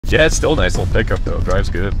Yeah, it's still a nice little pickup though. Drives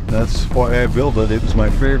good. That's why I built it. It was my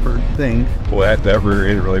favorite thing. Well, that rear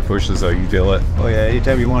end really pushes how you feel it. Oh yeah,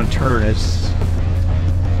 anytime you want to turn, it's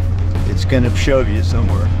gonna shove you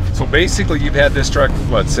somewhere. So basically, you've had this truck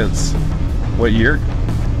what since what year?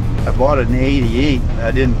 I bought it in '88.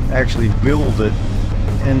 I didn't actually build it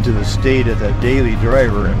into the state of the daily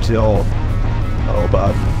driver until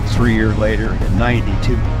about 3 years later in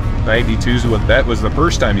 '92. 92's what that was the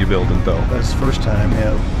first time you built it though. That's the first time,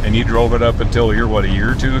 yeah. And you drove it up until here, what, a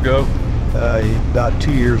year or two ago? About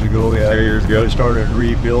 2 years ago, yeah. 2 years ago. I started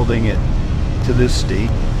rebuilding it to this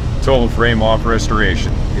state. Total frame off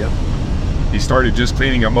restoration. Yep. You started just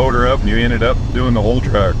cleaning a motor up and you ended up doing the whole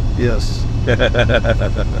truck. Yes.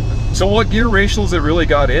 So what gear ratios it really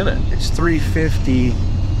got in it? It's 350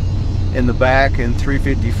 in the back and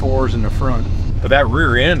 354s in the front. But that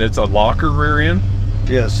rear end, it's a locker rear end?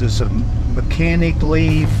 Yes, it's a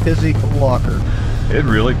mechanically physical locker. It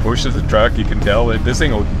really pushes the truck. You can tell that this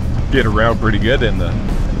thing will get around pretty good in the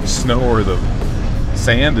snow or the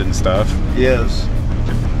sand and stuff. Yes.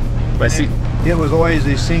 I see. It was always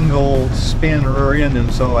a single spin rear end,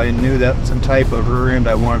 and so I knew that's the type of rear end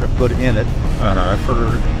I wanted to put in it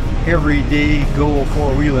for everyday go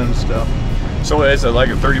four-wheeling stuff. So it's like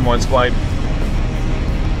a 31 spline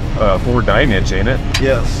Ford 9-inch, ain't it?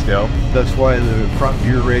 Yes. Yeah. That's why the front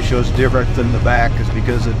gear ratio is different than the back, is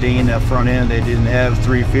because the Dana front end, they didn't have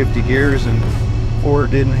 350 gears, and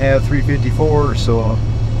Ford didn't have 354, so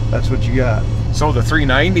that's what you got. So the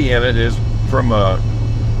 390 in it is from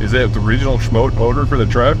is it the original Schmote motor for the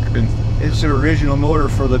truck? It's the original motor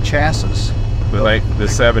for the chassis. The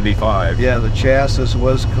 75. Yeah, the chassis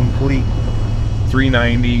was complete.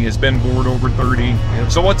 390 has been bored over 30.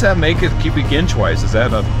 Yep. So what's that make it cubic inch wise? Is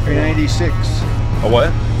that a 396? A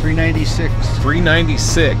what? 396.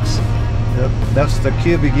 396. Yep. That's the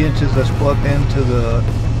cubic inches that's plugged into the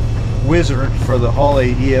Wizard for the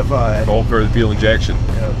Hawley EFI. All for the fuel injection.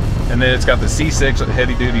 Yep. And then it's got the C6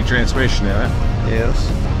 heavy duty transmission in it.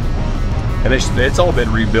 Yes. And it's all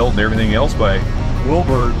been rebuilt and everything else by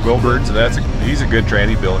Wilbert, so he's a good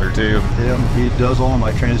tranny builder too. Yeah, he does all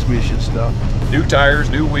my transmission stuff. New tires,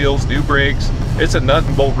 new wheels, new brakes. It's a nut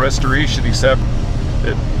and bolt restoration, except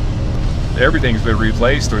that everything's been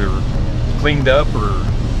replaced or cleaned up or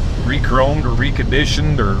re-chromed or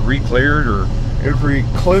reconditioned or re-cleared or every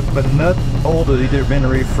clip and nut bolt has either been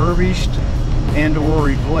refurbished and or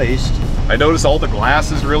replaced. I noticed all the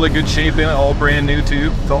glass is really good shape in it, all brand new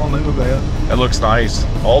too. It's all new about. That looks nice.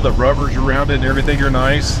 All the rubbers around it and everything are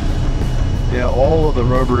nice. Yeah, all of the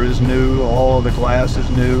rubber is new, all of the glass is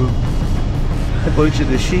new. A bunch of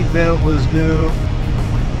the sheet metal is new.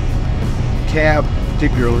 Cab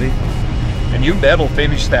particularly. And you metal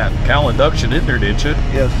finished that cowl induction in there, didn't you?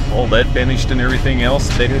 Yes. All lead finished and everything else.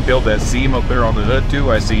 They didn't build that seam up there on the hood too,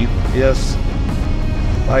 I see. Yes.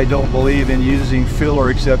 I don't believe in using filler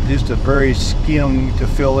except just a very skim to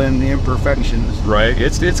fill in the imperfections. Right.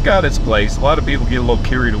 It's got its place. A lot of people get a little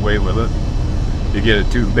carried away with it. You get it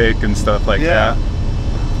too big and stuff like that.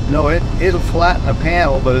 No, it'll flatten a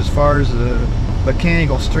panel, but as far as the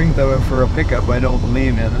mechanical strength of it for a pickup, I don't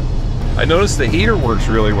believe in it. I noticed the heater works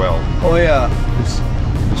really well. Oh yeah, it's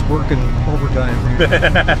working overtime here.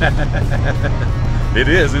 It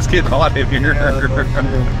is. It's getting hot in here.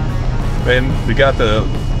 And you got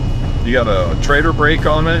a trailer brake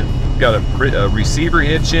on it. Got a receiver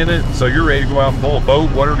hitch in it, so you're ready to go out and pull a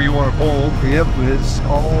boat, whatever you want to pull. Yep, it's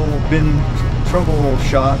all been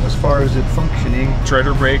troubleshot as far as it functioning.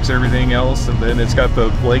 Trailer brakes, everything else, and then it's got the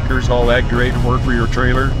blinkers, all that great to work for your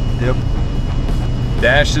trailer. Yep.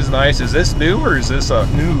 Dash is nice. Is this new or is this a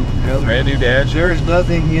new, brand new dash? There's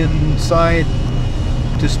nothing inside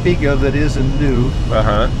to speak of that isn't new.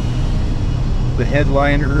 The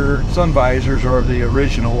headliner sun visors are the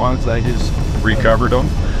original ones. I just recovered them.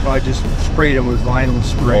 I just sprayed them with vinyl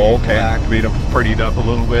spray. Oh, okay. Made them prettied up a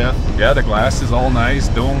little bit. Yeah, the glass is all nice.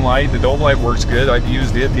 Dome light. The dome light works good. I've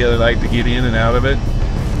used it the other night to get in and out of it.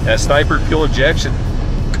 That sniper fuel injection,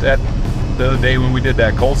 that the other day when we did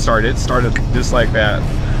that cold start, it started just like that.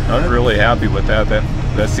 I'm really happy with that.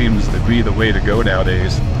 That seems to be the way to go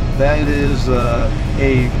nowadays. That is a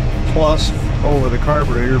plus over the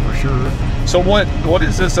carburetor for sure. So what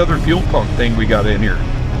is this other fuel pump thing we got in here?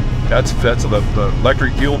 That's the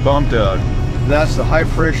electric fuel pump. That's the high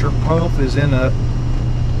pressure pump is in a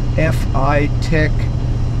FI Tech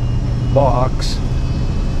box.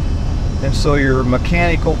 And so your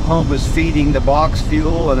mechanical pump is feeding the box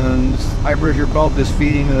fuel, and then high pressure pump is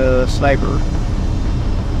feeding the sniper.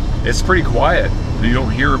 It's pretty quiet. You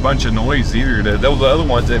don't hear a bunch of noise either. Those other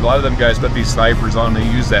ones, a lot of them guys put these snipers on, they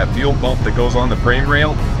use that fuel pump that goes on the frame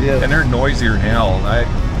rail, and they're noisier than hell.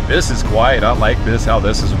 This is quiet. I like this, how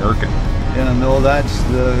this is working. Yeah, no, that's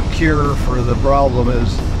the cure for the problem,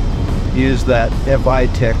 is use that FI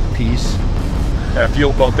Tech piece. That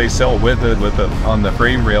fuel pump they sell with it, on the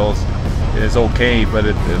frame rails, is okay, but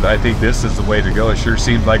I think this is the way to go. It sure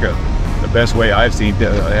seems like the best way I've seen.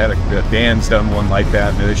 I had Dan's done one like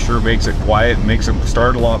that, and it sure makes it quiet, and makes them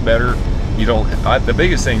start a lot better. You don't. The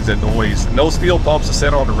biggest thing is the noise. And those fuel pumps that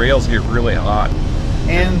sit on the rails get really hot,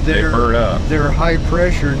 and they burn up. Their high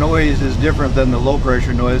pressure noise is different than the low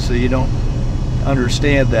pressure noise, so you don't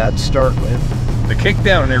understand that to start with. The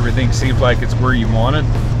kickdown and everything seems like it's where you want it.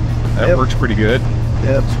 That works pretty good.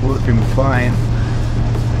 That's working fine.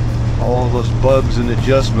 All those bugs and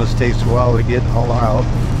adjustments takes a while to get all out.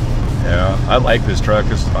 Yeah, I like this truck.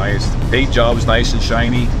 It's nice. Paint job's nice and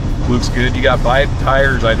shiny. Looks good. You got 5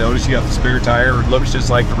 tires. I noticed you got the spare tire. It looks just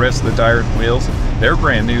like the rest of the tires and wheels. They're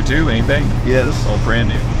brand new too, ain't they? Yes. All brand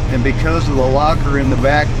new. And because of the locker in the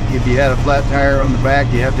back, if you had a flat tire on the back,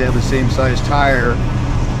 you have to have the same size tire,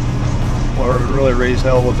 or it really raise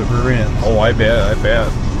hell with the rear end. Oh, I bet.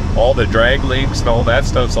 All the drag links and all that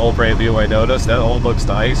stuff's all brand new. I noticed that all looks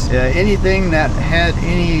nice. Yeah, anything that had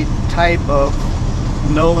any type of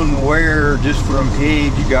known wear just from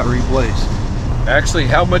age, you got replaced. Actually,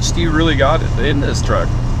 how much do you really got in this truck?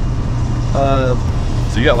 So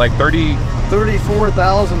you got like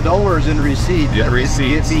 $34,000 in receipts. Yeah,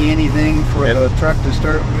 receipts. Can't be anything for a truck to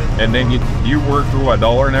start with. And then you work for what,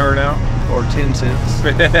 $1 an hour now? Or 10 cents.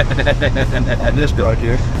 On this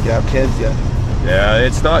project. Yeah, kids, yeah. Yeah,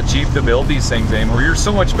 it's not cheap to build these things anymore. You're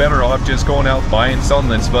so much better off just going out and buying something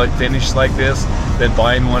that's finished like this than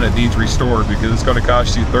buying one that needs restored, because it's going to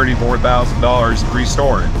cost you $34,000 to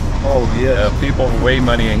restore it. Oh, yeah. People are way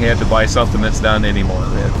money ahead to buy something that's done anymore.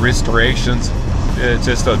 Restorations, it's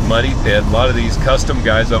just a money pit. A lot of these custom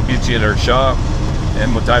guys, they'll get you in their shop,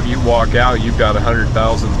 and by the time you walk out, you've got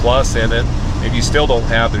 100,000 plus in it, and you still don't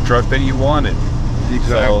have the truck that you wanted.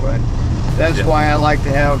 Exactly. That's why I like to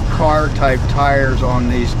have car-type tires on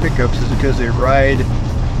these pickups, is because they ride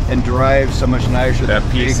and drive so much nicer. That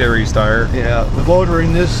P-Series tire. Yeah, the motor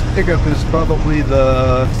in this pickup is probably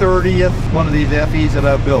the 30th one of these FEs that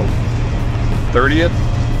I've built. 30th?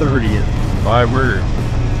 30th. My word.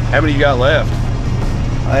 How many you got left?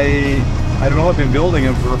 I don't know, I've been building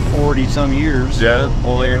them for 40-some years. Yeah,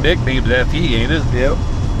 well, your nickname's FE, ain't it? Yep.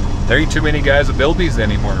 There ain't too many guys that build these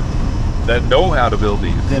anymore, that know how to build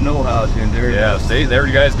these. They know how to. Yeah, there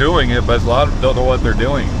you guys doing it, but a lot of them don't know what they're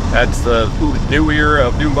doing. That's the new era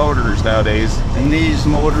of new motors nowadays. And these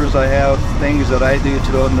motors, I have things that I do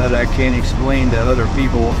to them that I can't explain to other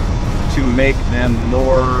people to make them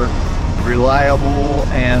more reliable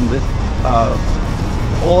and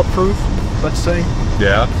bulletproof, let's say.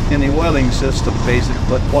 Yeah. In the oiling system,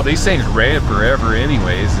 basically. Well, these things ran forever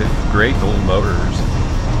anyways. They're great old motors.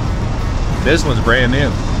 This one's brand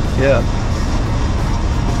new. Yeah.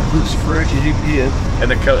 It's fresh as you can get.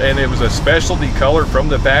 And it was a specialty color from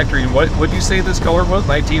the factory. And what did you say this color was?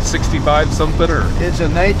 1965 something, or? It's a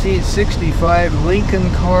 1965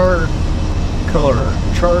 Lincoln car color,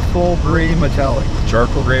 charcoal gray metallic.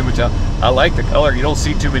 Charcoal gray metallic. I like the color. You don't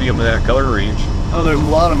see too many of them in that color range. Oh, there's a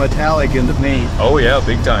lot of metallic in the paint. Oh yeah,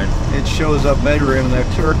 big time. It shows up better in the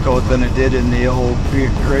clear coat than it did in the old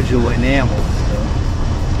original enamel. So.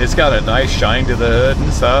 It's got a nice shine to the hood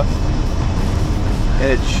and stuff.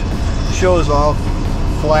 It shows off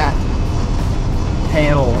flat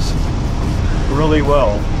panels really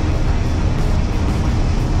well.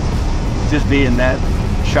 Just being that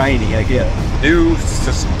shiny, I guess. New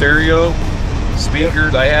stereo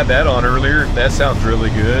speakers, I had that on earlier. That sounds really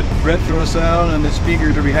good. Retro sound, and the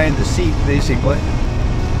speakers are behind the seat, basically.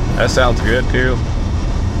 That sounds good too.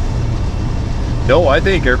 No, I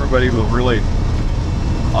think everybody will really.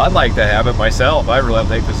 I'd like to have it myself. I really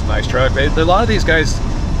think this is a nice truck. A lot of these guys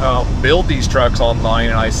build these trucks online,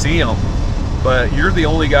 and I see them, but you're the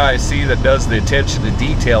only guy I see that does the attention to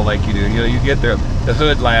detail like you do. You know, you get the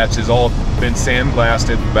hood latch has all been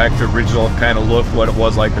sandblasted back to original kind of look what it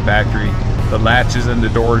was like the factory. The latches and the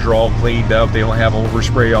doors are all cleaned up. They don't have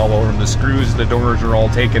overspray all over them. The screws and the doors are all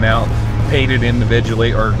taken out, painted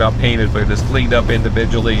individually, or not painted, but just cleaned up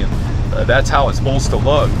individually. And that's how it's supposed to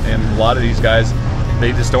look. And a lot of these guys,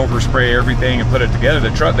 they just overspray everything and put it together.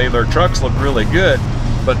 Their trucks look really good,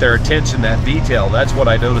 but their attention to detail, that's what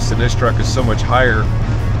I noticed in this truck, is so much higher.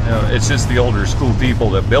 It's just the older school people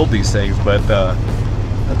that build these things, but the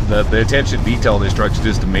attention to detail in this truck is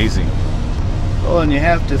just amazing. Well, and you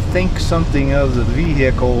have to think something of the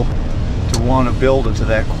vehicle to want to build it to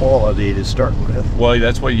that quality to start with. Well,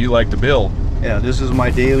 that's what you like to build. Yeah, this is my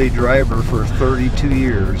daily driver for 32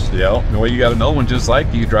 years. Yeah, well, you got another one just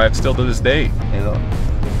like you drive still to this day. Yeah.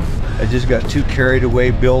 I just got too carried away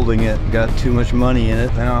building it. Got too much money in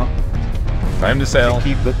it now. Time to sell. To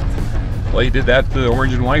keep it. Well, you did that to the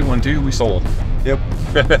orange and white one too. We sold. Yep.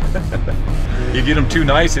 You get them too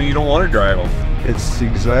nice and you don't want to drive them. It's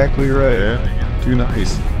exactly right. Yeah, too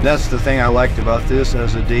nice. That's the thing I liked about this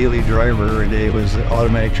as a daily driver every day was the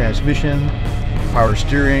automatic transmission, power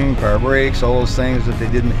steering, power brakes, all those things that they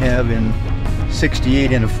didn't have in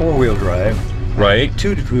 68 in a four-wheel drive. Right.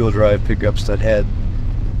 Two-wheel drive pickups that had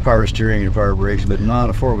power steering and power brakes, but not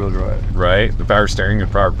a four-wheel drive. Right. The power steering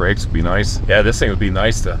and power brakes would be nice. Yeah, this thing would be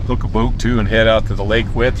nice to hook a boat to and head out to the lake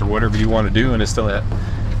with or whatever you want to do, and it's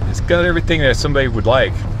got everything that somebody would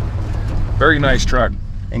like. Very nice truck.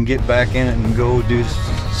 And get back in it and go do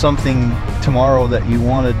something tomorrow that you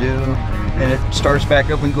want to do, and it starts back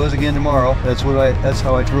up and goes again tomorrow. That's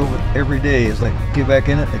how I drove it every day. It's like get back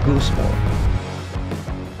in it, it goes slow.